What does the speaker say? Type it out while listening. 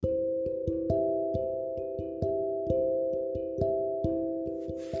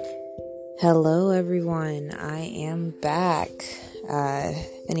Hello everyone, I am back.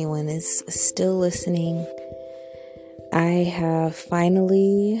 If anyone is still listening, I have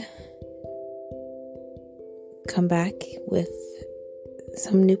finally come back with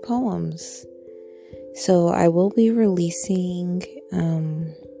some new poems. So I will be releasing,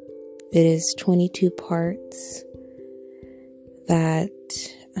 it is 22 parts that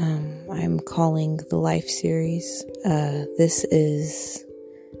I'm calling the Life Series. This is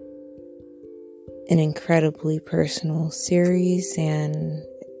an incredibly personal series, and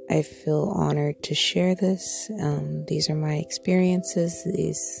I feel honored to share this. These are my experiences.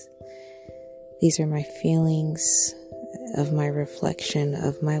 These are my feelings of my reflection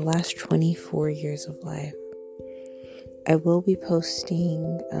of my last 24 years of life. I will be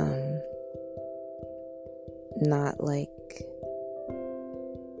posting, not like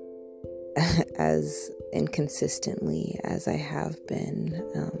as inconsistently as I have been,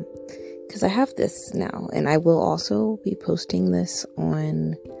 because I have this now, and I will also be posting this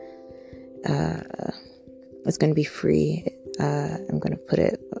on, it's going to be free. I'm going to put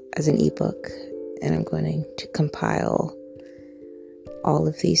it as an ebook, and I'm going to compile all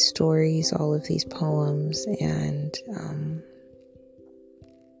of these stories, all of these poems, and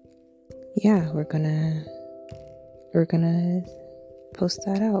we're gonna post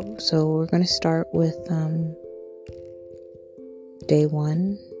that out. So we're gonna start with day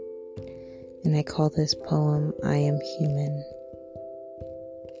 1, and I call this poem I Am Human.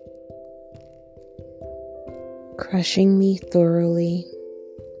 Crushing me thoroughly,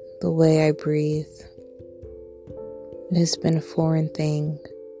 the way I breathe, it has been a foreign thing.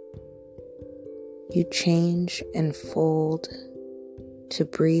 You change and fold to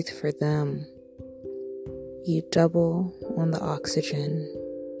breathe for them. You double on the oxygen.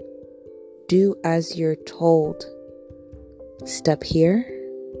 Do as you're told. Step here?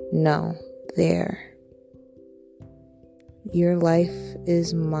 No, there. Your life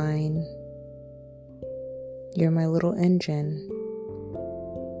is mine. You're my little engine.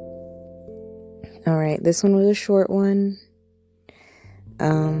 Alright, this one was a short one.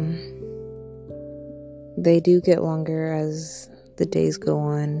 They do get longer as the days go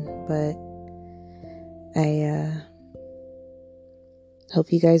on, but I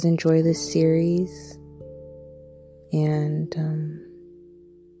hope you guys enjoy this series, and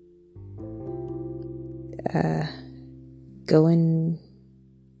go and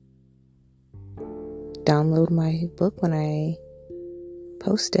download my book when I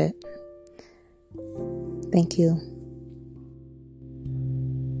post it. Thank you.